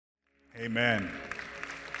Amen.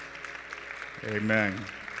 Amen.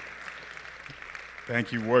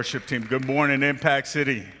 Thank you, worship team. Good morning, Impact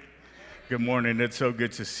City. Good morning. It's so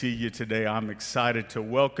good to see you today. I'm excited to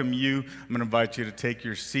welcome you. I'm going to invite you to take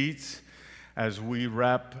your seats as we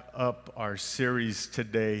wrap up our series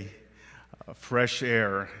today, Fresh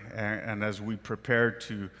Air. And as we prepare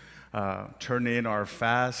to turn in our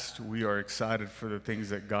fast, we are excited for the things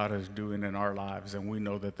that God is doing in our lives. And we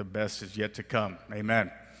know that the best is yet to come.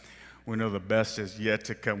 Amen. We know the best is yet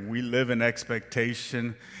to come. We live in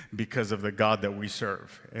expectation because of the God that we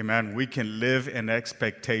serve. Amen. We can live in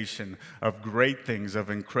expectation of great things, of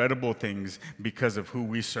incredible things because of who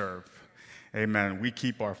we serve. Amen. We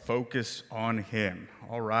keep our focus on Him.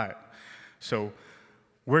 All right. So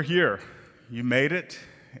we're here. You made it.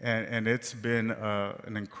 And it's been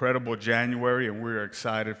an incredible January, and we're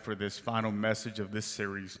excited for this final message of this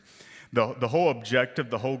series. The whole objective,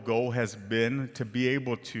 the whole goal has been to be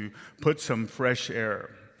able to put some fresh air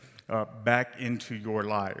back into your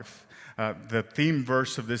life. The theme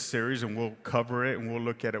verse of this series, and we'll cover it and we'll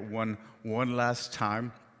look at it one last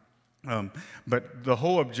time. But the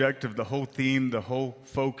whole objective, the whole theme, the whole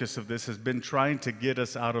focus of this has been trying to get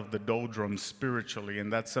us out of the doldrums spiritually.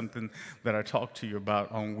 And that's something that I talked to you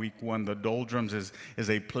about on week one. The doldrums is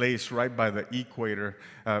a place right by the equator,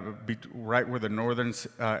 right where the northern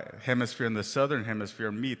hemisphere and the southern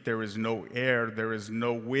hemisphere meet. There is no air, there is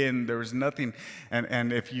no wind, there is nothing.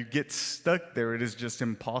 And if you get stuck there, it is just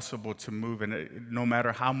impossible to move. And no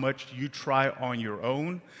matter how much you try on your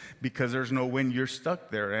own, because there's no wind, you're stuck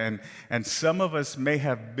there. And some of us may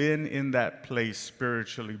have been in that place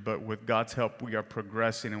spiritually, but with God's help, we are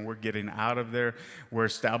progressing and we're getting out of there. We're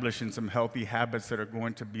establishing some healthy habits that are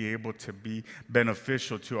going to be able to be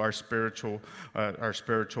beneficial to our spiritual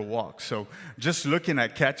walk. So just looking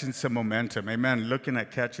at catching some momentum. Amen. Looking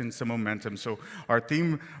at catching some momentum. So our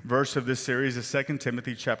theme verse of this series is 2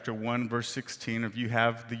 Timothy chapter 1, verse 16. If you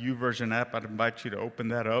have the YouVersion app, I'd invite you to open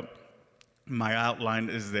that up. My outline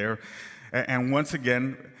is there. And once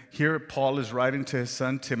again, here Paul is writing to his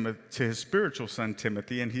son Timothy, to his spiritual son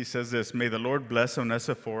Timothy, and he says this: "May the Lord bless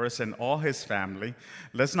Onesiphorus and all his family."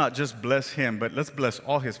 Let's not just bless him, but let's bless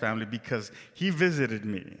all his family, because he visited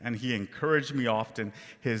me and he encouraged me often.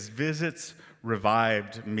 His visits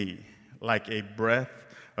revived me like a breath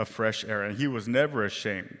of fresh air, and he was never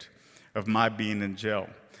ashamed of my being in jail.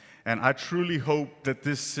 And I truly hope that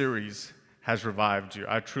this series has revived you.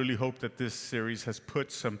 I truly hope that this series has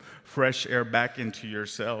put some fresh air back into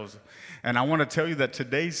yourselves. And I want to tell you that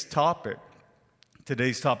today's topic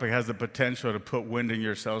has the potential to put wind in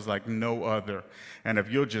yourselves like no other. And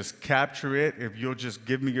if you'll just capture it, if you'll just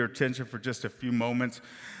give me your attention for just a few moments,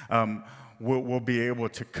 we'll be able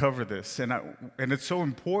to cover this. And it's so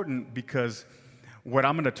important because what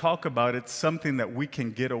I'm going to talk about, it's something that we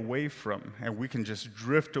can get away from, and we can just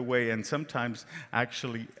drift away, and sometimes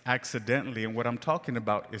actually accidentally. And what I'm talking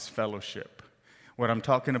about is fellowship. What I'm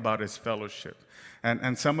talking about is fellowship.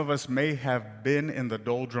 And some of us may have been in the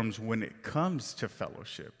doldrums when it comes to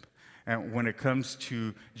fellowship, and when it comes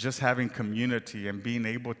to just having community and being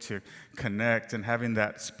able to connect and having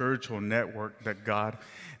that spiritual network that God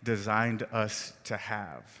designed us to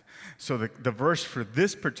have. So the verse for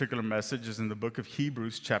this particular message is in the book of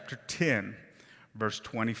Hebrews chapter 10, verse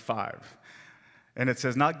 25. And it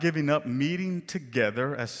says, "Not giving up meeting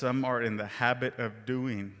together as some are in the habit of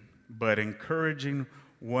doing, but encouraging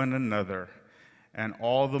one another, and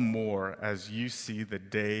all the more as you see the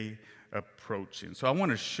day approaching." So I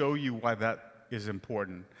want to show you why that is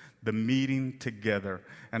important, the meeting together.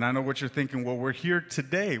 And I know what you're thinking, well, we're here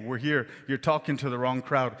today. We're here. You're talking to the wrong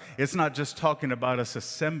crowd. It's not just talking about us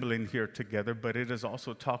assembling here together, but it is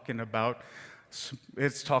also talking about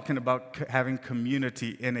having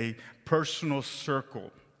community in a personal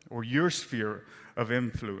circle or your sphere of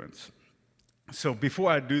influence. So before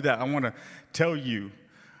I do that, I want to tell you,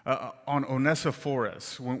 on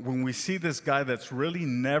Onesiphorus, when we see this guy that's really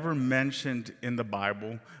never mentioned in the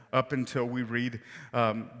Bible up until we read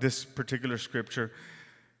this particular scripture,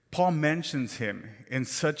 Paul mentions him in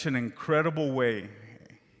such an incredible way.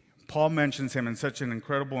 Paul mentions him in such an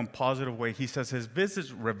incredible and positive way. He says, "His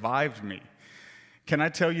visits revived me." Can I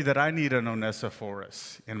tell you that I need an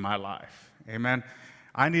Onesiphorus in my life? Amen.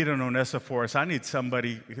 I need an Onesiphorus. I need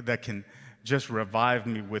somebody that can just revive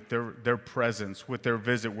me with their presence, with their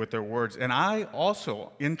visit, with their words. And I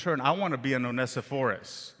also, in turn, I want to be an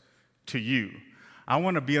Onesiphorus to you. I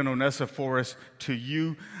want to be an Onesiphorus to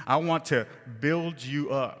you. I want to build you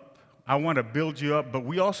up. I want to build you up, but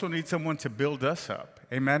we also need someone to build us up.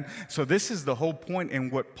 Amen? So this is the whole point in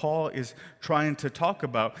what Paul is trying to talk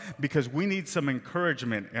about, because we need some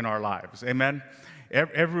encouragement in our lives. Amen?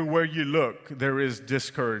 Everywhere you look, there is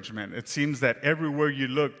discouragement. It seems that everywhere you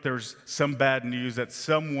look, there's some bad news that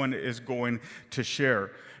someone is going to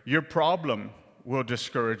share. Your problem will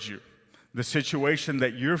discourage you. The situation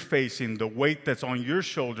that you're facing, the weight that's on your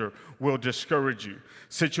shoulder will discourage you.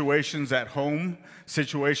 Situations at home,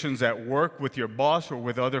 situations at work with your boss or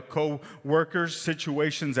with other co-workers,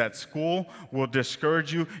 situations at school will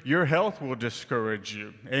discourage you. Your health will discourage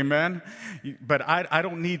you. Amen? But I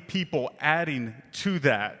don't need people adding to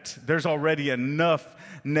that. There's already enough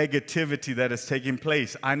negativity that is taking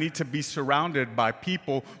place. I need to be surrounded by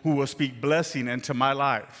people who will speak blessing into my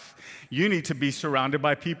life. You need to be surrounded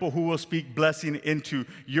by people who will speak blessing into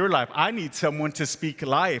your life. I need someone to speak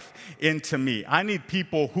life into me. I need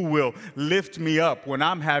people who will lift me up when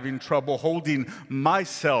I'm having trouble holding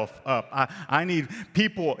myself up. I need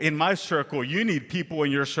people in my circle. You need people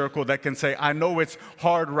in your circle that can say, I know it's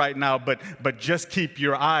hard right now, but just keep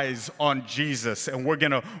your eyes on Jesus, and we're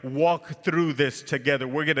going to walk through this together.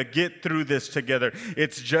 We're going to get through this together.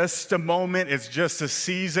 It's just a moment. It's just a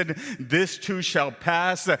season. This too shall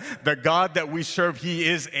pass. The God that we serve, He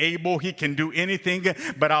is able. He can do anything.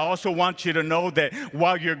 But I also want you to know that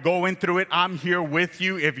while you're going through it, I'm here with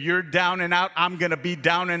you. If you're down and out, I'm going to be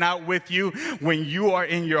down and out with you. When you are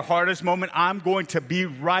in your hardest moment, I'm going to be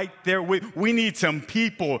right there with you. We need some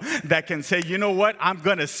people that can say, you know what? I'm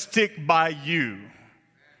going to stick by you.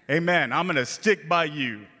 Amen. I'm going to stick by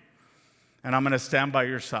you. And I'm going to stand by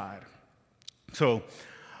your side. So,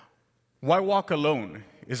 why walk alone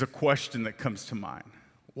is a question that comes to mind.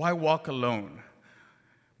 Why walk alone?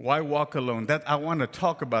 Why walk alone? I want to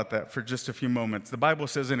talk about that for just a few moments. The Bible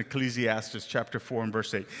says in Ecclesiastes chapter 4 and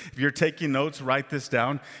verse 8. If you're taking notes, write this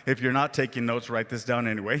down. If you're not taking notes, write this down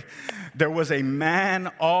anyway. There was a man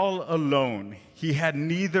all alone. He had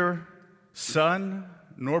neither son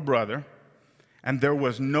nor brother, and there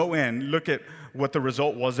was no end. Look at what the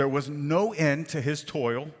result was. There was no end to his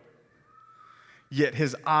toil, yet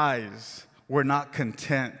his eyes were not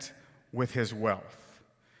content with his wealth.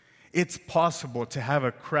 It's possible to have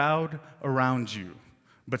a crowd around you,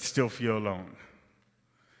 but still feel alone.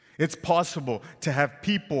 It's possible to have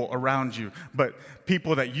people around you, but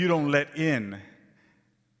people that you don't let in,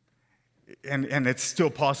 and it's still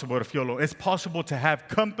possible to feel alone. It's possible to have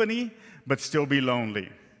company, but still be lonely.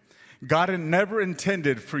 God had never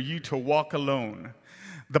intended for you to walk alone.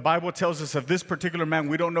 The Bible tells us of this particular man,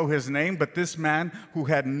 we don't know his name, but this man who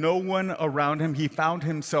had no one around him, he found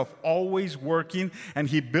himself always working, and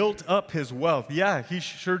he built up his wealth. Yeah, he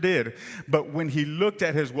sure did. But when he looked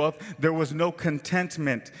at his wealth, there was no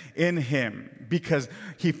contentment in him because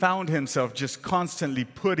he found himself just constantly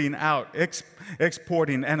putting out,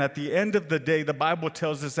 exporting. And at the end of the day, the Bible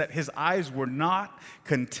tells us that his eyes were not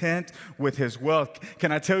content with his wealth.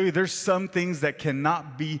 Can I tell you, there's some things that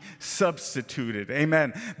cannot be substituted.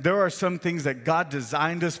 Amen. There are some things that God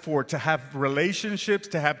designed us for, to have relationships,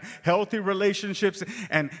 to have healthy relationships.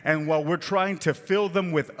 And while we're trying to fill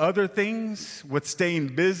them with other things, with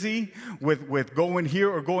staying busy, with going here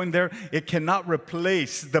or going there, it cannot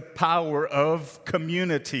replace the power of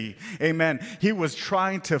community. Amen. He was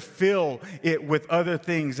trying to fill it with other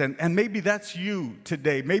things. And maybe that's you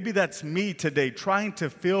today. Maybe that's me today, trying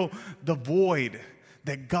to fill the void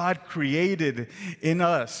that God created in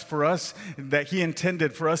us, for us, that He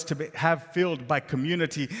intended for us to have filled by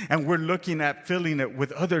community, and we're looking at filling it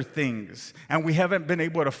with other things, and we haven't been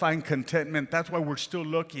able to find contentment. That's why we're still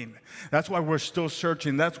looking. That's why we're still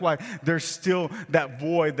searching. That's why there's still that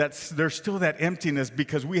void, there's still that emptiness,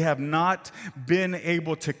 because we have not been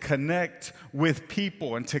able to connect with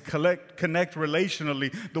people and to connect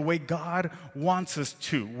relationally the way God wants us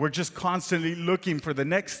to. We're just constantly looking for the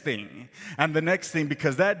next thing and the next thing,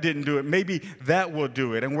 because that didn't do it. Maybe that will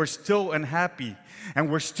do it. And we're still unhappy, and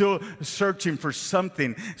we're still searching for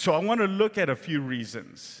something. So I want to look at a few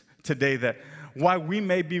reasons today that why we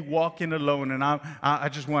may be walking alone. And I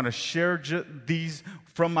just want to share these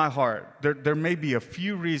from my heart. There may be a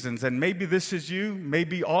few reasons, and maybe this is you,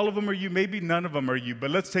 maybe all of them are you, maybe none of them are you. But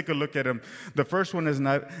let's take a look at them. The first one is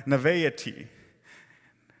naivety.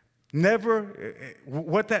 Never,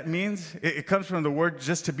 what that means, it comes from the word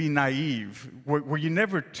just to be naive, where you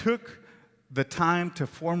never took the time to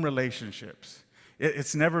form relationships.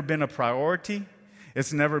 It's never been a priority.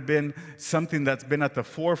 It's never been something that's been at the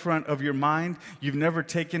forefront of your mind. You've never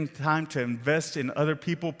taken time to invest in other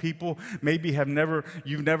people. People maybe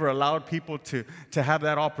you've never allowed people to have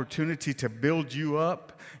that opportunity to build you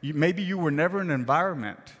up. Maybe you were never in an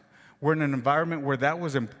environment where that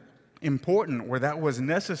was important, where that was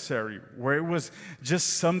necessary, where it was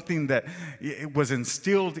just something that it was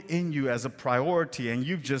instilled in you as a priority, and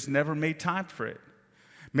you've just never made time for it.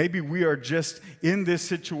 Maybe we are just in this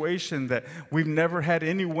situation that we've never had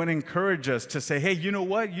anyone encourage us to say, hey, you know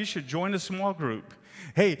what? You should join a small group.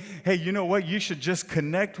 Hey, you know what? You should just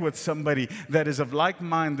connect with somebody that is of like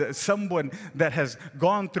mind, someone that has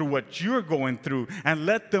gone through what you're going through, and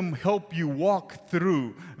let them help you walk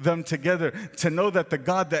through them together, to know that the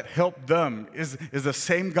God that helped them is the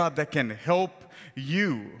same God that can help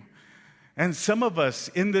you. And some of us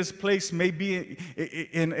in this place may be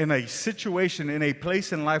in a situation, in a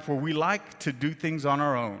place in life where we like to do things on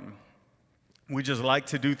our own. We just like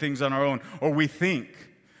to do things on our own, or we think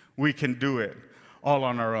we can do it all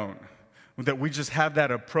on our own. That we just have that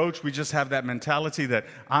approach, we just have that mentality that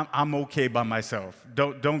I'm okay by myself.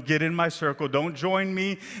 Don't get in my circle, don't join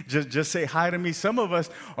me, just say hi to me. Some of us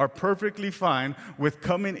are perfectly fine with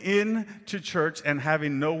coming in to church and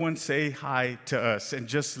having no one say hi to us and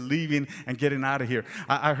just leaving and getting out of here.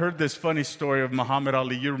 I heard this funny story of Muhammad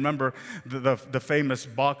Ali. You remember the famous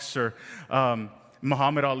boxer,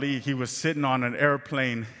 Muhammad Ali. He was sitting on an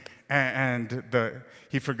airplane and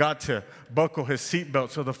he forgot to buckle his seatbelt,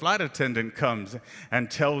 so the flight attendant comes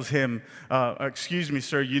and tells him, excuse me,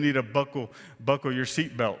 sir, you need to buckle your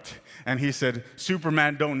seatbelt. And he said,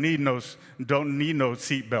 Superman don't need no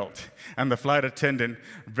seatbelt. And the flight attendant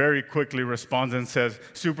very quickly responds and says,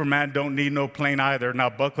 Superman don't need no plane either, now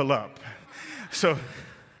buckle up. So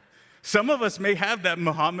some of us may have that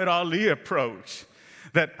Muhammad Ali approach,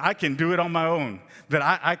 that I can do it on my own, that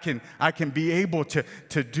I can be able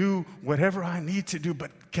to do whatever I need to do.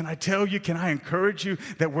 But can I tell you, can I encourage you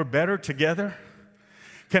that we're better together?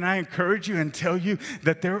 Can I encourage you and tell you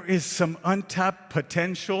that there is some untapped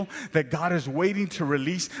potential that God is waiting to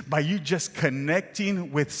release by you just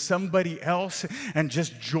connecting with somebody else and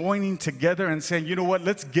just joining together and saying, you know what,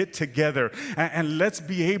 let's get together and let's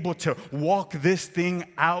be able to walk this thing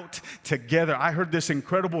out together. I heard this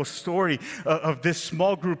incredible story of this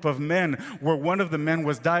small group of men where one of the men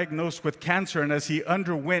was diagnosed with cancer, and as he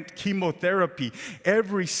underwent chemotherapy,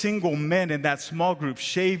 every single man in that small group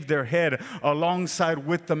shaved their head alongside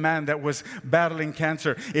with the man that was battling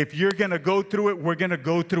cancer. If you're going to go through it, we're going to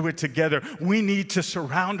go through it together. We need to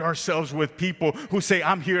surround ourselves with people who say,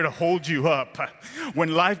 I'm here to hold you up.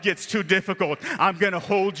 When life gets too difficult, I'm going to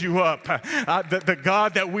hold you up. The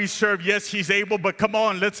God that we serve, yes, he's able, but come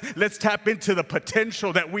on, let's tap into the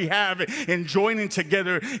potential that we have in joining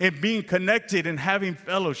together and being connected and having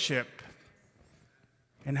fellowship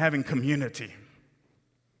and having community.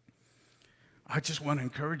 I just want to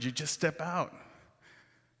encourage you, just step out.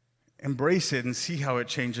 Embrace it and see how it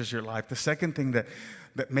changes your life. The second thing that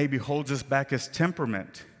maybe holds us back is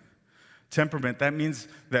temperament. Temperament, that means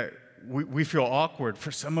that we feel awkward. For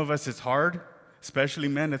some of us, it's hard, especially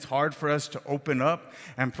men. It's hard for us to open up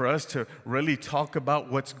and for us to really talk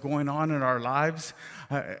about what's going on in our lives.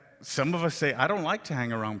 Some of us say, I don't like to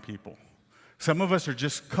hang around people. Some of us are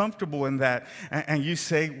just comfortable in that. And you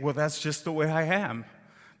say, well, that's just the way I am.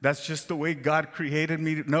 That's just the way God created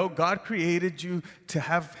me. No, God created you to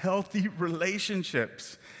have healthy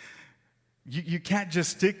relationships. You can't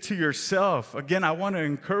just stick to yourself. Again, I want to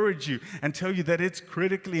encourage you and tell you that it's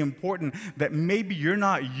critically important that maybe you're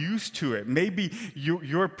not used to it. Maybe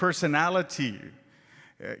your personality,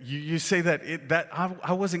 you say that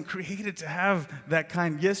I wasn't created to have that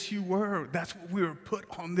kind. Yes, you were. That's what we were put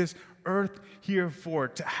on this earth here for,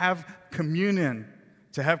 to have communion.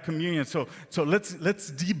 To have communion. So let's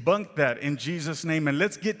debunk that in Jesus' name, and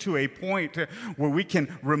let's get to a point where we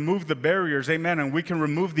can remove the barriers, amen, and we can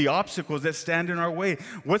remove the obstacles that stand in our way.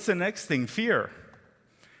 What's the next thing? Fear.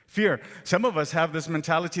 Fear. Some of us have this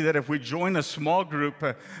mentality that if we join a small group,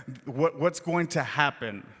 what's going to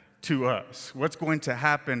happen to us? What's going to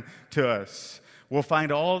happen to us? We'll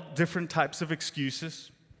find all different types of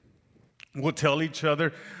excuses. We'll tell each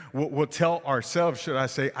other, we'll tell ourselves, should I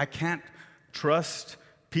say, I can't trust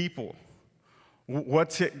people.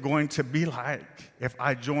 What's it going to be like if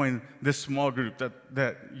I join this small group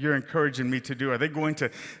that you're encouraging me to do? Are they going to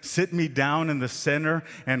sit me down in the center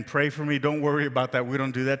and pray for me? Don't worry about that. We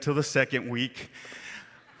don't do that till the second week.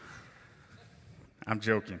 I'm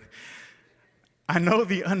joking. I know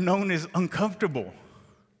the unknown is uncomfortable.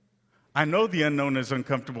 I know the unknown is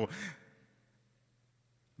uncomfortable.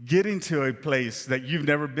 Getting to a place that you've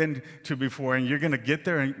never been to before, and you're going to get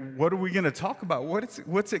there, and what are we going to talk about?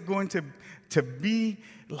 What's it going to be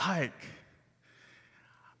like?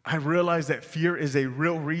 I realize that fear is a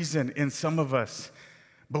real reason in some of us,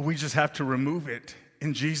 but we just have to remove it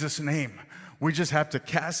in Jesus' name. We just have to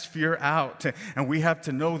cast fear out. And we have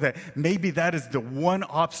to know that maybe that is the one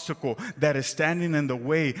obstacle that is standing in the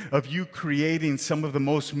way of you creating some of the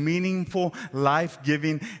most meaningful,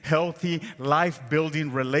 life-giving, healthy,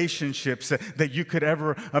 life-building relationships that you could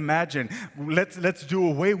ever imagine. Let's do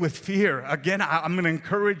away with fear. Again, I'm going to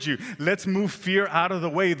encourage you. Let's move fear out of the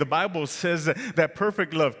way. The Bible says that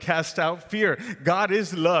perfect love casts out fear. God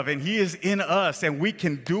is love, and He is in us, and we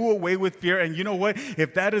can do away with fear. And you know what?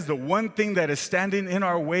 If that is the one thing that is standing in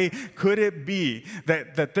our way, could it be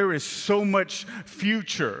that there is so much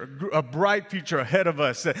future, a bright future ahead of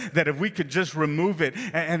us, that if we could just remove it,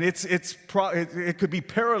 and it could be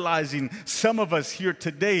paralyzing some of us here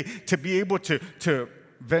today to be able to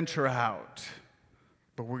venture out.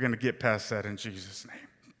 But we're going to get past that in Jesus' name.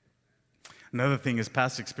 Another thing is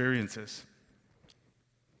past experiences.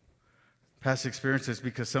 Past experiences,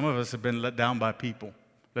 because some of us have been let down by people.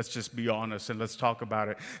 Let's just be honest and let's talk about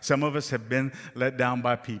it. Some of us have been let down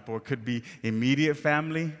by people. It could be immediate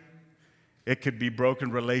family. It could be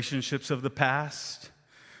broken relationships of the past.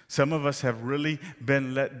 Some of us have really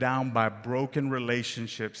been let down by broken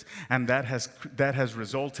relationships, and that has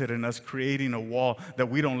resulted in us creating a wall that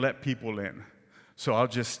we don't let people in. So I'll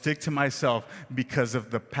just stick to myself because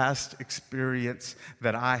of the past experience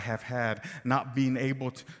that I have had, not being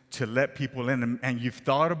able to let people in. And you've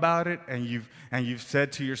thought about it, and you've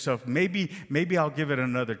said to yourself, maybe I'll give it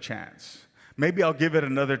another chance. Maybe I'll give it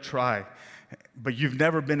another try. But you've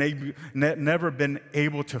never been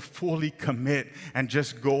able to fully commit and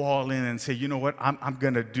just go all in and say, you know what, I'm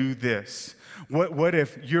going to do this. What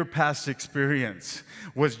if your past experience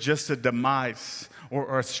was just a demise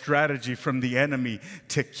or a strategy from the enemy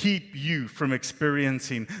to keep you from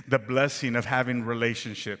experiencing the blessing of having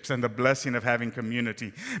relationships and the blessing of having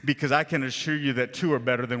community? Because I can assure you that two are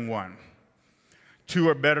better than one. Two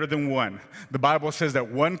are better than one. The Bible says that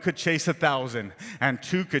one could chase 1,000 and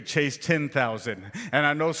two could chase 10,000. And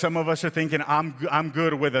I know some of us are thinking, I'm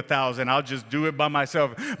good with 1,000. I'll just do it by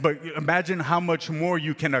myself. But imagine how much more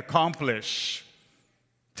you can accomplish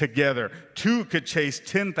together. Two could chase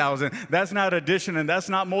 10,000. That's not addition and that's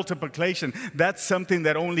not multiplication. That's something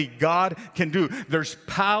that only God can do. There's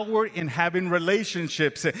power in having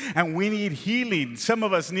relationships, and we need healing. Some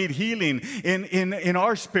of us need healing in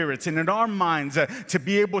our spirits and in our minds to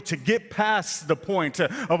be able to get past the point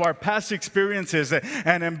of our past experiences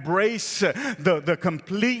and embrace the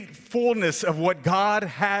complete fullness of what God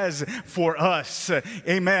has for us.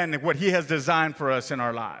 Amen. What He has designed for us in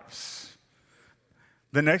our lives.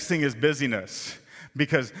 The next thing is busyness,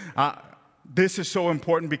 because this is so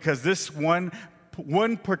important, because this one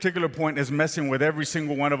particular point is messing with every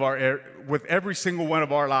single one of our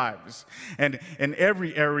lives, and in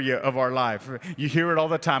every area of our life. You hear it all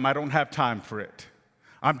the time. I don't have time for it.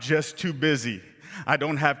 I'm just too busy. I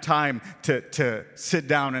don't have time to sit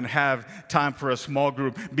down and have time for a small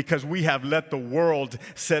group, because we have let the world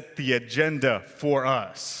set the agenda for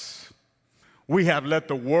us. We have let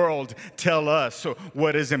the world tell us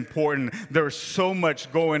what is important. There's so much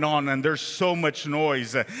going on, and there's so much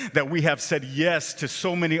noise that we have said yes to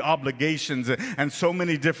so many obligations and so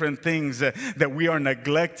many different things that we are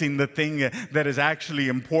neglecting the thing that is actually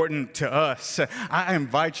important to us. I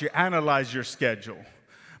invite you, analyze your schedule.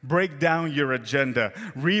 Break down your agenda.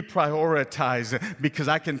 Reprioritize, because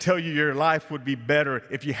I can tell you your life would be better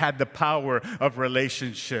if you had the power of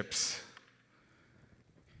relationships.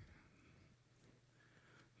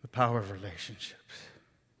 Power of relationships.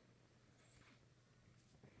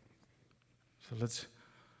 So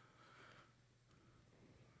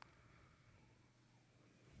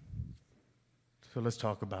let's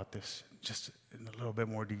talk about this just in a little bit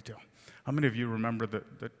more detail. How many of you remember the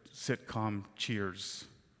sitcom Cheers?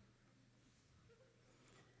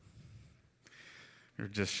 You're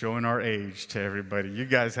just showing our age to everybody. You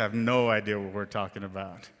guys have no idea what we're talking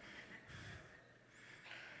about.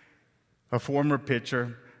 A former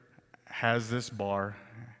pitcher has this bar,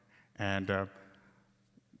 and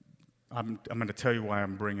I'm going to tell you why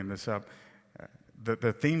I'm bringing this up.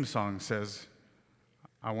 The theme song says,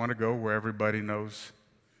 I want to go where everybody knows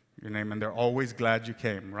your name, and they're always glad you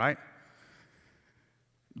came, right?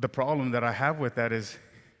 The problem that I have with that is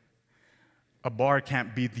a bar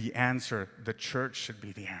can't be the answer. The church should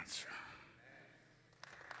be the answer.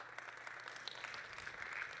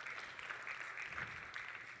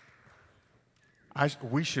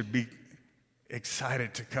 We should be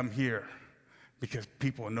excited to come here because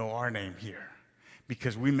people know our name here,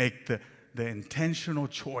 because we make the intentional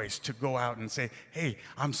choice to go out and say, hey,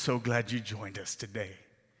 I'm so glad you joined us today.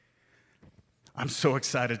 I'm so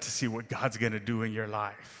excited to see what God's going to do in your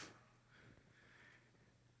life.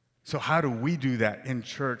 So how do we do that in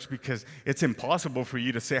church? Because it's impossible for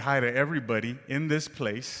you to say hi to everybody in this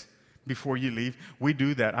place before you leave. We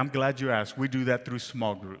do that. I'm glad you asked. We do that through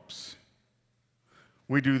small groups.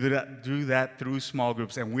 We do that through small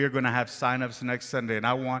groups, and we're going to have sign-ups next Sunday, and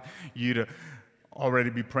I want you to already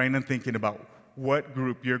be praying and thinking about what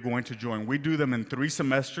group you're going to join. We do them in 3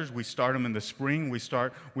 semesters. We start them in the spring.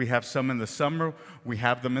 We have some in the summer. We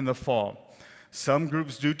have them in the fall. Some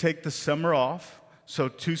groups do take the summer off, so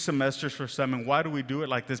 2 semesters for some. And why do we do it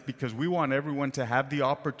like this? Because we want everyone to have the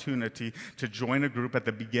opportunity to join a group at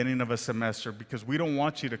the beginning of a semester, because we don't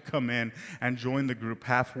want you to come in and join the group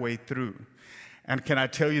halfway through. And can I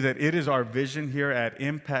tell you that it is our vision here at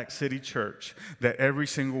Impact City Church that every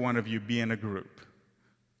single one of you be in a group.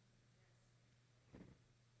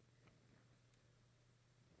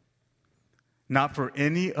 Not for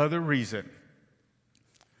any other reason,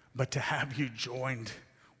 but to have you joined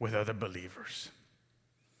with other believers.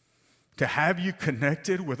 To have you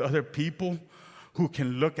connected with other people who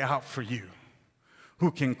can look out for you, who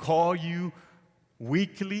can call you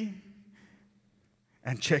weekly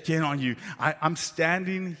and check in on you. I'm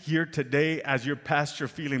standing here today as your pastor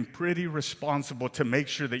feeling pretty responsible to make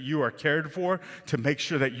sure that you are cared for, to make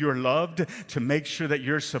sure that you're loved, to make sure that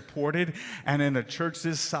you're supported. And in a church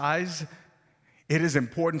this size, it is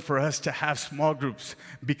important for us to have small groups,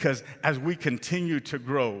 because as we continue to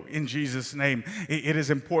grow in Jesus' name, it is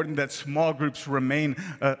important that small groups remain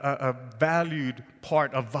a valued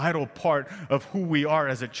part, a vital part of who we are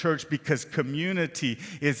as a church, because community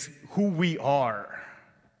is who we are.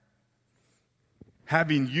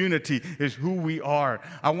 Having unity is who we are.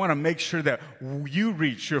 I want to make sure that you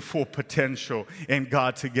reach your full potential in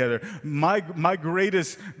God together. My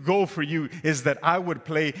greatest goal for you is that I would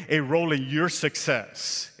play a role in your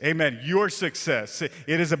success. Amen. Your success. It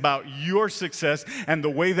is about your success, and the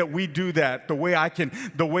way that we do that, the way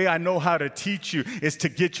I know how to teach you is to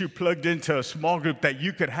get you plugged into a small group that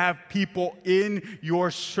you could have people in your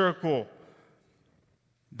circle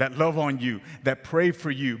that love on you, that pray for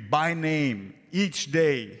you by name each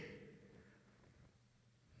day.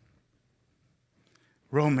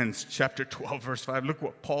 Romans chapter 12, verse 5. Look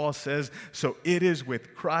what Paul says. So it is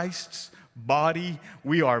with Christ's body.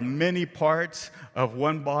 We are many parts of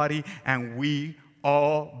one body, and we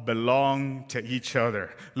all belong to each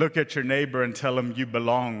other. Look at your neighbor and tell him, you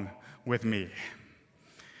belong with me.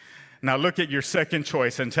 Now look at your second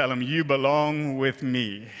choice and tell him, you belong with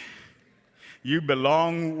me. You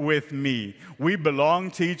belong with me. We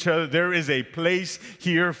belong to each other. There is a place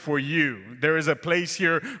here for you. There is a place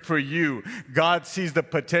here for you. God sees the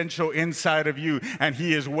potential inside of you, and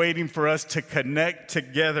He is waiting for us to connect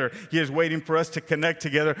together. He is waiting for us to connect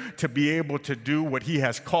together to be able to do what He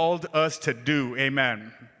has called us to do.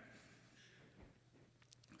 Amen.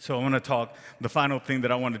 So I want to talk, the final thing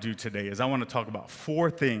that I want to do today is I want to talk about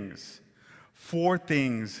 4 things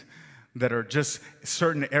that are just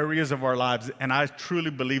certain areas of our lives, and I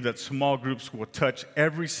truly believe that small groups will touch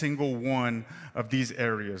every single one of these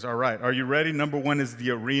areas. All right, are you ready? Number 1 is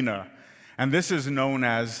the arena, and this is known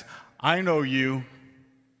as I know you,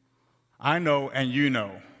 I know, and you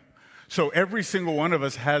know. So every single one of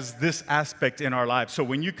us has this aspect in our lives. So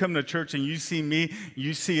when you come to church and you see me,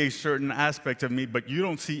 you see a certain aspect of me, but you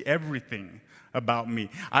don't see everything about me.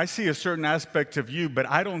 I see a certain aspect of you, but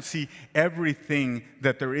I don't see everything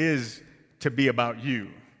that there is to be about you.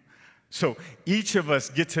 So each of us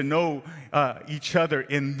get to know each other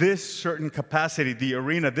in this certain capacity, the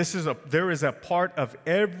arena. There is a part of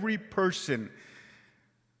every person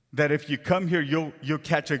that if you come here, you'll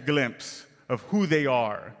catch a glimpse of who they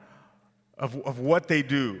are, of what they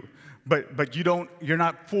do. But you're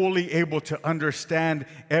not fully able to understand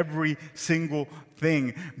every single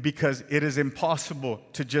thing, because it is impossible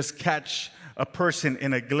to just catch a person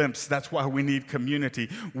in a glimpse. That's why we need community.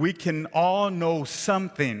 We can all know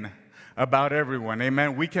something about everyone.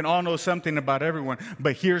 Amen. We can all know something about everyone,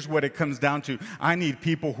 but here's what it comes down to. I need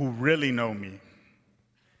people who really know me.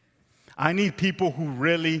 I need people who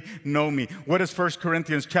really know me. What does 1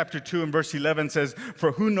 Corinthians chapter 2 and verse 11 says?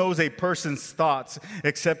 For who knows a person's thoughts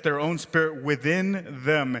except their own spirit within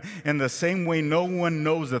them? In the same way, no one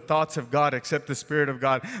knows the thoughts of God except the Spirit of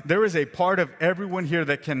God. There is a part of everyone here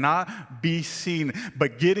that cannot be seen,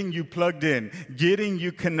 but getting you plugged in, getting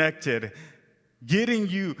you connected, getting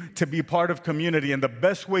you to be part of community. And the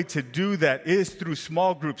best way to do that is through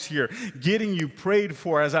small groups here, getting you prayed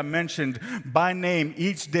for, as I mentioned, by name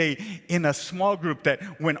each day in a small group, that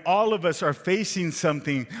when all of us are facing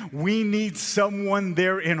something, we need someone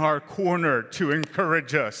there in our corner to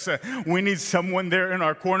encourage us. We need someone there in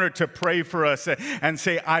our corner to pray for us and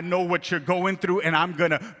say, I know what you're going through, and I'm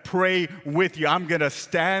going to pray with you. I'm going to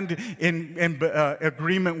stand in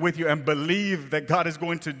agreement with you and believe that God is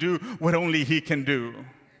going to do what only He can do.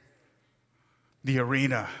 The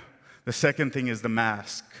arena. The second thing is the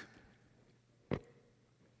mask.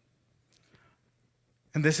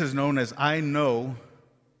 And this is known as I know,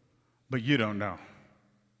 but you don't know.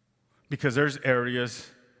 Because there's areas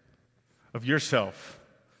of yourself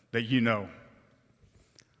that you know.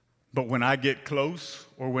 But when I get close,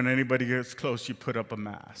 or when anybody gets close, you put up a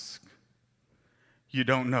mask. You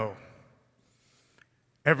don't know.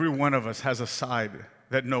 Every one of us has a side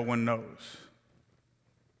that no one knows.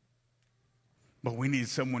 But we need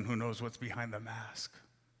someone who knows what's behind the mask.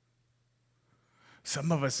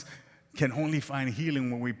 Some of us can only find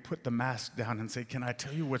healing when we put the mask down and say, can I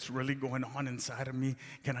tell you what's really going on inside of me?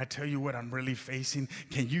 Can I tell you what I'm really facing?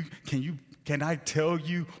 Can I tell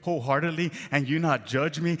you wholeheartedly and you not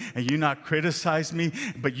judge me and you not criticize me,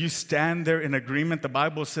 but you stand there in agreement? The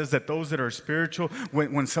Bible says that those that are spiritual,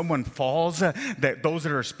 when someone falls, that those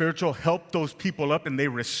that are spiritual help those people up and they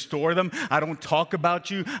restore them. I don't talk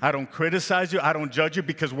about you. I don't criticize you. I don't judge you,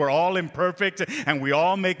 because we're all imperfect and we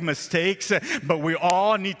all make mistakes, but we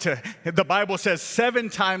all need to. The Bible says 7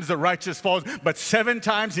 times the righteous falls, but 7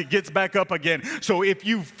 times he gets back up again. So if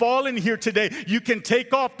you've fallen here today, you can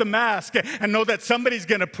take off the mask and know that somebody's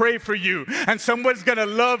going to pray for you, and someone's going to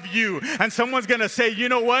love you, and someone's going to say, you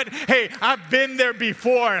know what? Hey, I've been there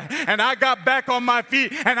before, and I got back on my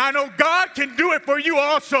feet, and I know God can do it for you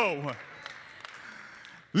also.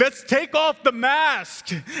 Let's take off the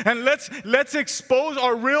mask and let's expose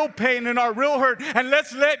our real pain and our real hurt, and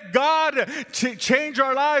let's let God change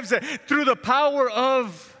our lives through the power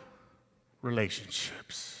of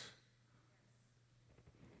relationships.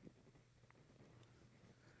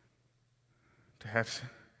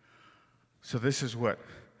 So this is what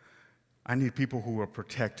I need: people who will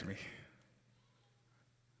protect me.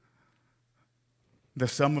 The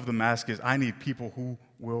sum of the mask is I need people who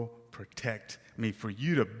will protect me, for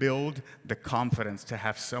you to build the confidence to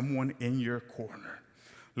have someone in your corner.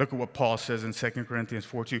 Look at what Paul says in 2 Corinthians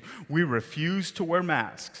 4:2. We refuse to wear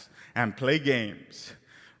masks and play games.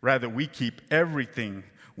 Rather, we keep everything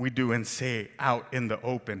we do and say out in the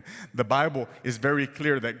open. The Bible is very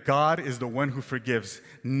clear that God is the one who forgives.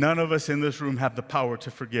 None of us in this room have the power to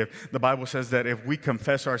forgive. The Bible says that if we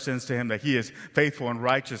confess our sins to Him, that He is faithful and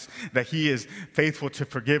righteous, that He is faithful to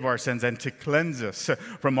forgive our sins and to cleanse us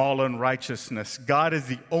from all unrighteousness. God is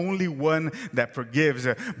the only one that forgives.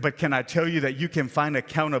 But can I tell you that you can find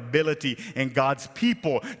accountability in God's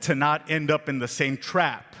people to not end up in the same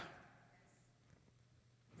trap?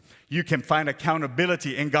 You can find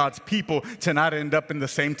accountability in God's people to not end up in the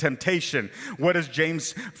same temptation. What does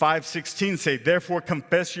James 5:16 say? Therefore,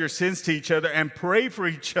 confess your sins to each other and pray for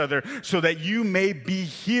each other so that you may be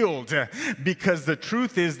healed. Because the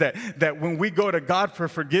truth is that when we go to God for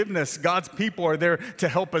forgiveness, God's people are there to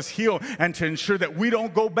help us heal and to ensure that we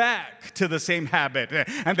don't go back to the same habit,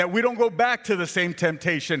 and that we don't go back to the same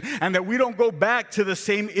temptation, and that we don't go back to the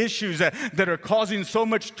same issues that are causing so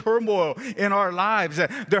much turmoil in our lives.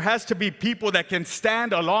 There has to be people that can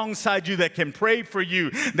stand alongside you, that can pray for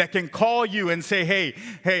you, that can call you and say,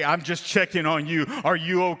 hey, I'm just checking on you. Are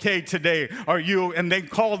you okay today? And then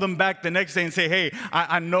call them back the next day and say, hey,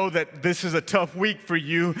 I know that this is a tough week for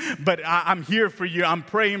you, but I'm here for you. I'm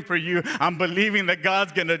praying for you. I'm believing that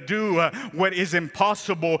God's going to do what is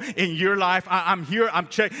impossible in your life. I'm here. I'm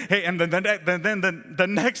checking. Hey, and then the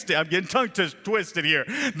next day, I'm getting tongue twisted here.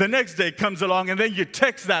 The next day comes along, and then you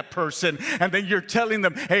text that person, and then you're telling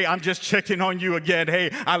them, hey, I'm just checking on you again.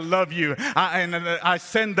 Hey, I love you. And I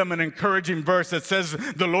send them an encouraging verse that says,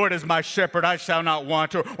 the Lord is my shepherd, I shall not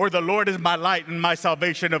want. Or the Lord is my light and my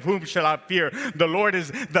salvation, of whom shall I fear? The Lord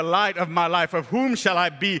is the light of my life, of whom shall I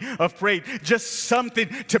be afraid? Just something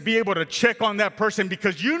to be able to check on that person,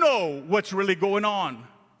 because you know what's really going on.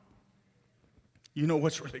 You know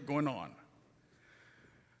what's really going on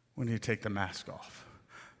when you take the mask off.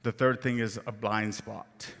 The third thing is a blind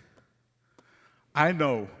spot. I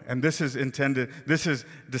know, and this is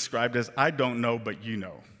described as I don't know, but you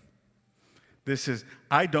know. This is,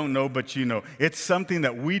 I don't know, but you know. It's something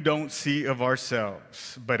that we don't see of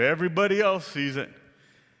ourselves, but everybody else sees it.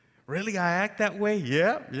 Really, I act that way?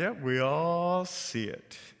 Yeah, we all see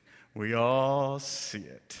it. We all see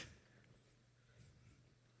it.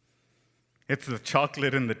 It's the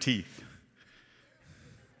chocolate in the teeth.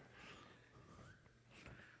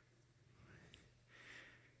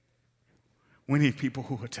 We need people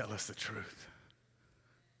who will tell us the truth.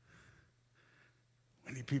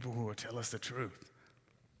 We need people who will tell us the truth.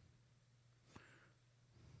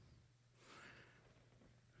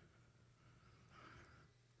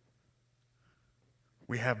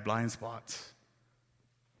 We have blind spots.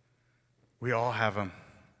 We all have them.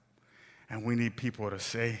 And we need people to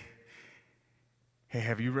say, hey,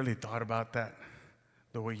 have you really thought about that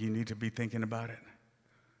the way you need to be thinking about it?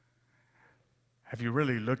 Have you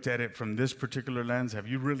really looked at it from this particular lens? Have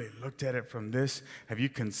you really looked at it from this? Have you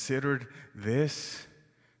considered this?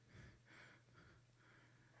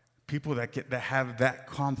 People that have that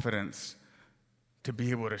confidence to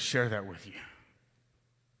be able to share that with you.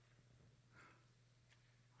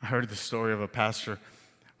 I heard the story of a pastor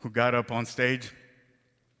who got up on stage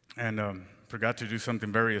and forgot to do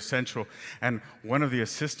something very essential. And one of the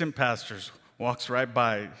assistant pastors walks right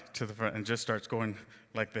by to the front and just starts going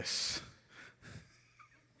like this.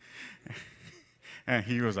 And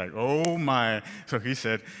he was like, oh my. So he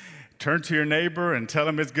said, turn to your neighbor and tell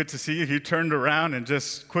him it's good to see you. He turned around and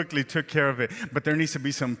just quickly took care of it. But there needs to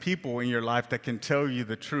be some people in your life that can tell you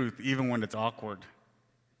the truth, even when it's awkward.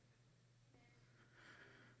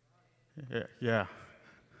 Yeah.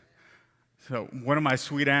 So one of my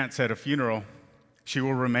sweet aunts at a funeral, she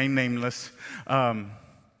will remain nameless.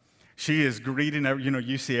 She is greeting,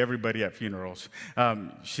 you see everybody at funerals.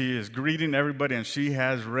 She is greeting everybody, and she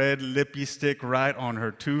has red lippy stick right on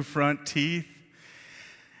her two front teeth.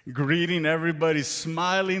 Greeting everybody,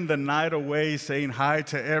 smiling the night away, saying hi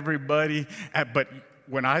to everybody. But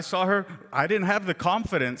when I saw her, I didn't have the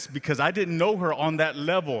confidence because I didn't know her on that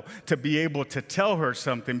level to be able to tell her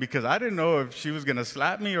something, because I didn't know if she was going to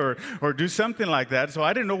slap me or do something like that. So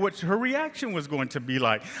I didn't know what her reaction was going to be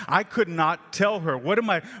like. I could not tell her. What am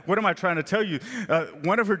I trying to tell you?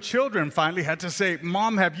 One of her children finally had to say,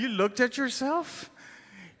 Mom, have you looked at yourself?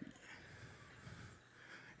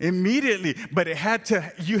 Immediately, but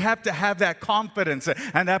you have to have that confidence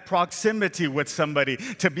and that proximity with somebody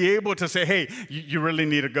to be able to say, hey, you really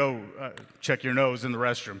need to go check your nose in the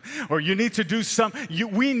restroom, or you need to do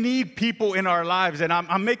we need people in our lives, and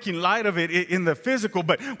I'm making light of it in the physical,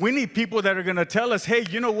 but we need people that are going to tell us, hey,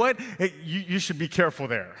 you know what, hey, you should be careful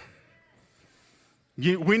there.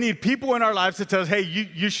 We need people in our lives to tell us, hey,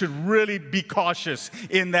 you should really be cautious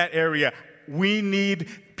in that area. We need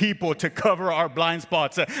people to cover our blind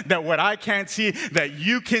spots, that what I can't see, that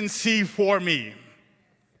you can see for me.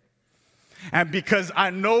 And because I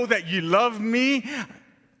know that you love me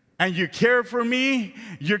and you care for me,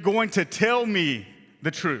 you're going to tell me the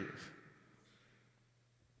truth.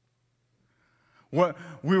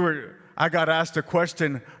 I got asked a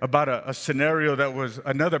question about a scenario that was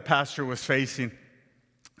another pastor was facing,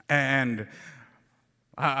 and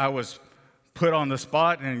I was put on the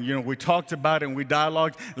spot, and we talked about it and we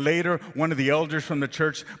dialogued. Later, one of the elders from the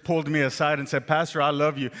church pulled me aside and said, Pastor, I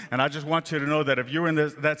love you, and I just want you to know that if you're in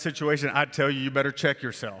that situation, I'd tell you better check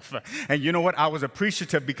yourself. And you know what? I was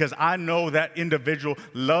appreciative because I know that individual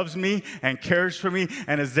loves me and cares for me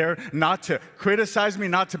and is there not to criticize me,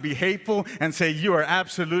 not to be hateful and say you are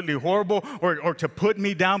absolutely horrible or to put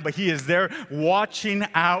me down, but he is there watching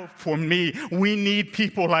out for me. We need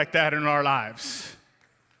people like that in our lives.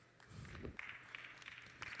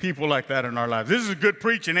 People like that in our lives. This is good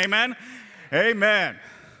preaching, amen? Amen.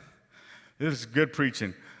 This is good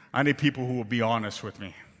preaching. I need people who will be honest with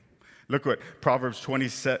me. Look what Proverbs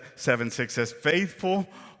 27:6 says, faithful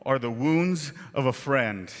are the wounds of a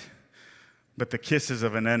friend, but the kisses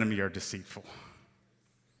of an enemy are deceitful.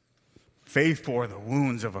 Faithful are the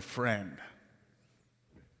wounds of a friend,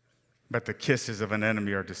 but the kisses of an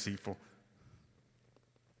enemy are deceitful.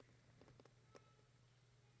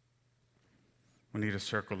 We need a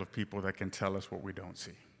circle of people that can tell us what we don't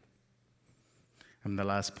see. And the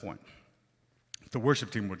last point, the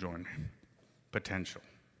worship team will join me. Potential.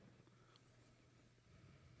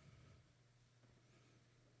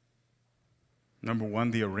 Number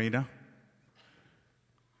one, the arena.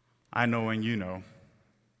 I know and you know.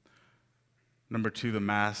 Number two, the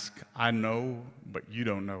mask. I know, but you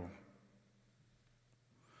don't know.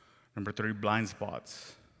 Number three, blind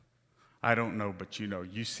spots. I don't know, but you know,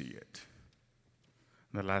 you see it.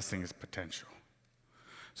 And the last thing is potential.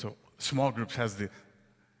 So small groups has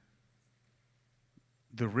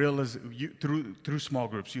through small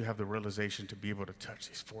groups, you have the realization to be able to touch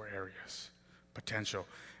these four areas. Potential.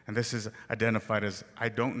 And this is identified as I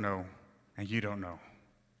don't know and you don't know.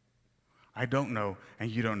 I don't know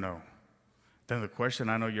and you don't know. Then the question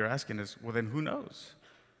I know you're asking is, well, then who knows?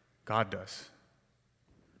 God does.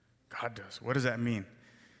 God God does. What does that mean?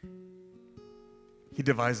 He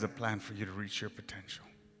devised a plan for you to reach your potential.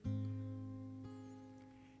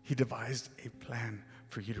 He devised a plan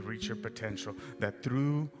for you to reach your potential, that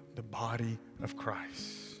through the body of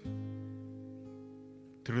Christ,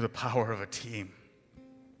 through the power of a team.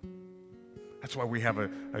 That's why we have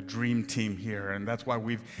a dream team here, and that's why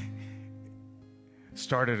we've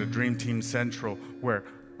started a Dream Team Central where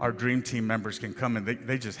our dream team members can come and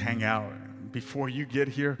they just hang out. Before you get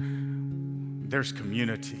here, there's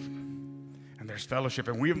community and there's fellowship,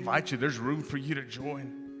 and we invite you. There's room for you to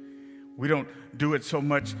join. We don't do it so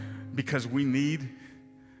much because we need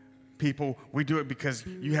people. We do it because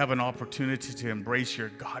you have an opportunity to embrace your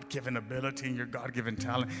God-given ability and your God-given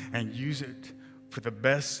talent and use it for the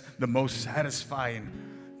best, the most satisfying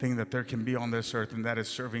thing that there can be on this earth, and that is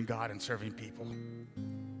serving God and serving people.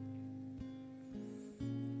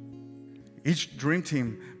 Each dream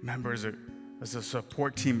team member is a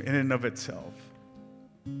support team in and of itself.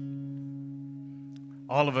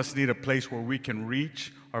 All of us need a place where we can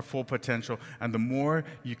reach our full potential, and the more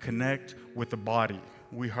you connect with the body,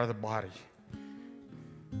 we are the body.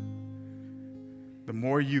 The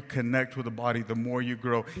more you connect with the body, the more you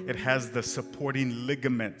grow. It has the supporting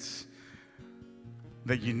ligaments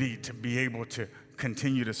that you need to be able to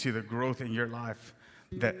continue to see the growth in your life.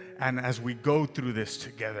 And as we go through this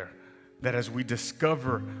together, that as we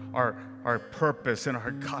discover our purpose and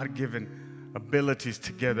our God-given abilities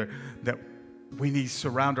together, that we need to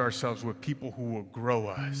surround ourselves with people who will grow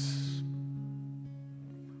us.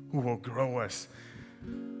 Who will grow us.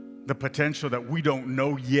 The potential that we don't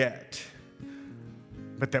know yet,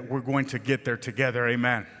 but that we're going to get there together,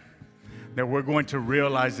 amen. That we're going to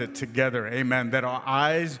realize it together, amen. That our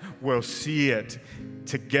eyes will see it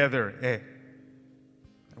together.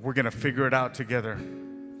 We're going to figure it out together.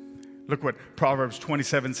 Look what Proverbs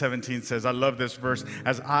 27:17 says. I love this verse.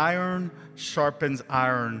 As iron sharpens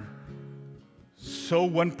iron, so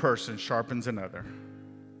one person sharpens another.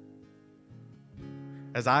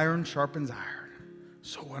 As iron sharpens iron,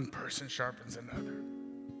 so one person sharpens another.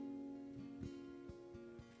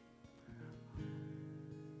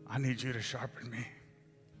 I need you to sharpen me.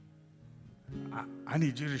 I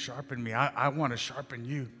need you to sharpen me. I want to sharpen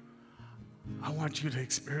you. I want you to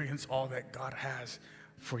experience all that God has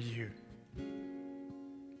for you.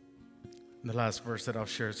 And the last verse that I'll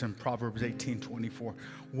share is in Proverbs 18:24.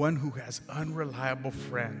 One who has unreliable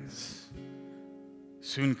friends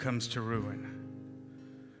soon comes to ruin.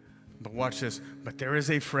 But watch this. But there is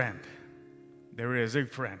a friend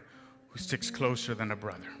who sticks closer than a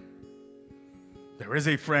brother. There is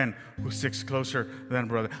a friend who sticks closer than a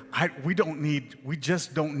brother. We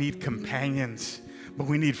just don't need companions, but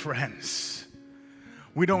we need friends.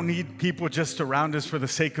 We don't need people just around us for the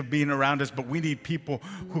sake of being around us, but we need people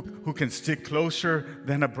who can stick closer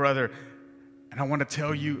than a brother. And I want to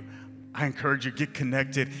tell you, I encourage you, get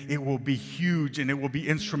connected. It will be huge and it will be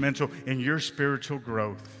instrumental in your spiritual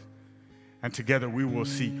growth. And together we will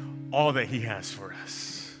see all that He has for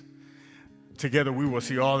us. Together we will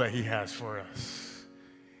see all that He has for us.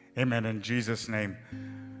 Amen. In Jesus' name,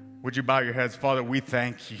 would you bow your heads? Father, we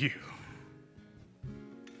thank you.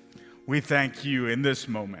 We thank you in this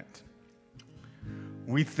moment.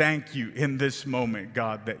 We thank you in this moment,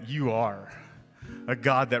 God, that you are a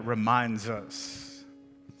God that reminds us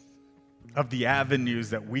of the avenues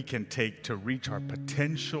that we can take to reach our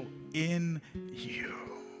potential in you.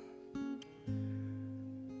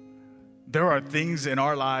 There are things in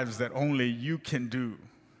our lives that only you can do.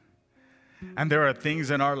 And there are things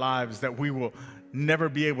in our lives that we will never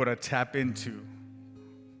be able to tap into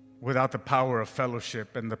without the power of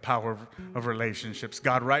fellowship and the power of relationships.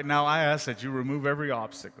 God, right now I ask that you remove every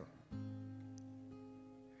obstacle.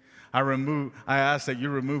 I ask that you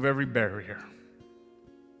remove every barrier.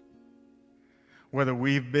 Whether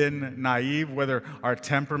we've been naive, whether our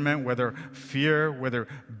temperament, whether fear, whether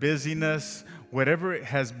busyness, whatever it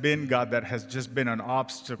has been, God, that has just been an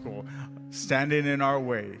obstacle standing in our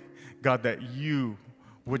way, God, that you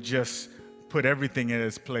would just put everything in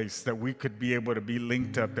its place, that we could be able to be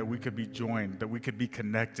linked up, that we could be joined, that we could be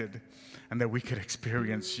connected, and that we could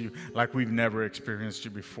experience you like we've never experienced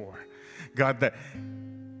you before. God, that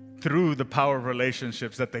through the power of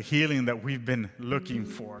relationships, that the healing that we've been looking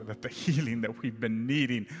for, that the healing that we've been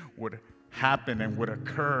needing would happen and would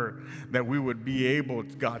occur, that we would be able,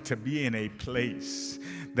 God, to be in a place,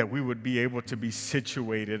 that we would be able to be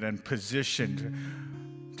situated and positioned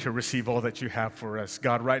to receive all that you have for us.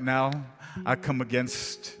 God, right now, I come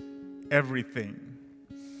against everything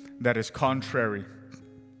that is contrary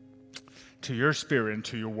to your spirit and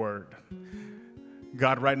to your word.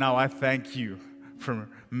 God, right now, I thank you for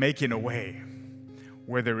making a way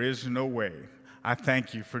where there is no way. I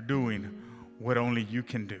thank you for doing what only you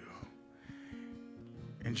can do.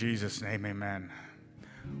 In Jesus' name, amen.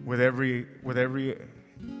 With every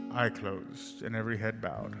eye closed and every head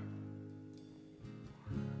bowed,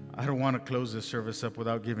 I don't want to close this service up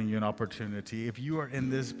without giving you an opportunity. If you are in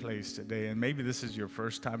this place today, and maybe this is your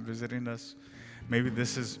first time visiting us, maybe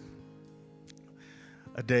this is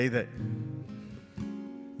a day that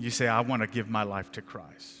you say, I want to give my life to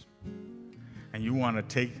Christ. And you want to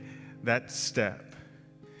take that step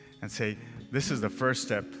and say, this is the first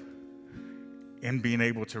step in being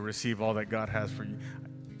able to receive all that God has for you.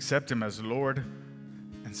 Accept Him as Lord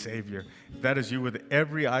and Savior. If that is you, with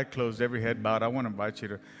every eye closed, every head bowed, I want to invite you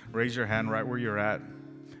to raise your hand right where you're at,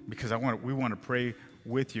 because we want to pray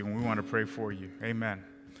with you and we want to pray for you. Amen.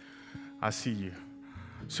 I see you.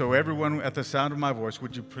 So everyone at the sound of my voice,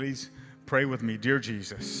 would you please pray with me? Dear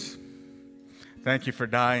Jesus, thank you for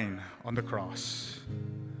dying on the cross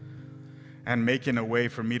and making a way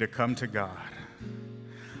for me to come to God.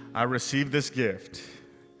 I receive this gift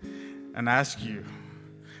and ask you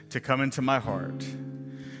to come into my heart.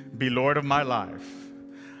 Be Lord of my life.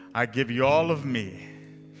 I give you all of me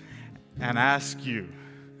and ask you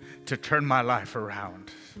to turn my life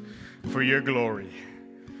around for your glory.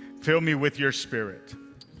 Fill me with your Spirit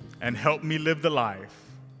and help me live the life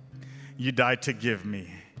you died to give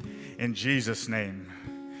me. In Jesus' name,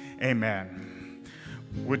 amen.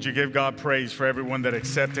 Would you give God praise for everyone that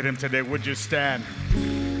accepted Him today? Would you stand?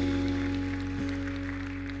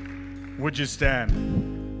 Would you stand?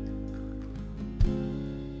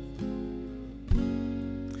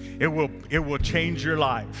 It will change your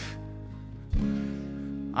life.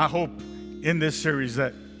 I hope in this series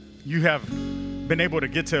that you have been able to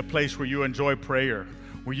get to a place where you enjoy prayer,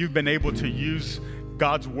 where you've been able to use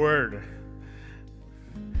God's word,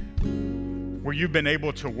 where you've been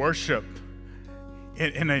able to worship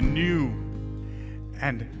in a new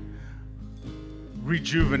and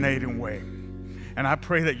rejuvenating way. And I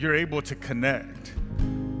pray that you're able to connect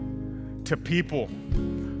to people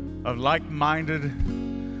of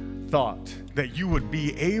like-minded thought, that you would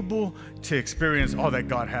be able to experience all that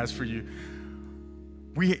God has for you.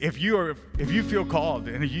 If you feel called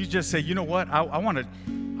and you just say, you know what, I want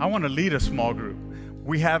to lead a small group,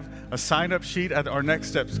 we have a sign-up sheet at our Next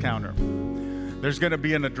Steps counter. There's going to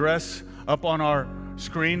be an address up on our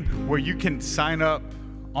screen where you can sign up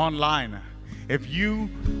online. If you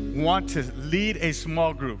want to lead a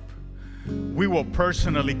small group, we will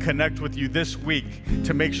personally connect with you this week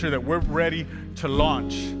to make sure that we're ready to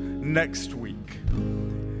launch next week.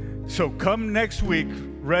 So come next week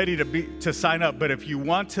ready to sign up. But if you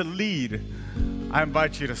want to lead, I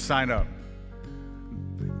invite you to sign up.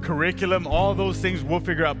 Curriculum, all those things we'll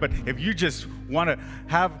figure out. But if you just want to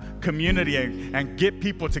have community and get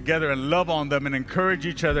people together and love on them and encourage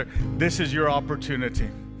each other, this is your opportunity.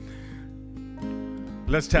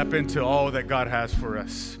 Let's tap into all that God has for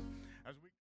us.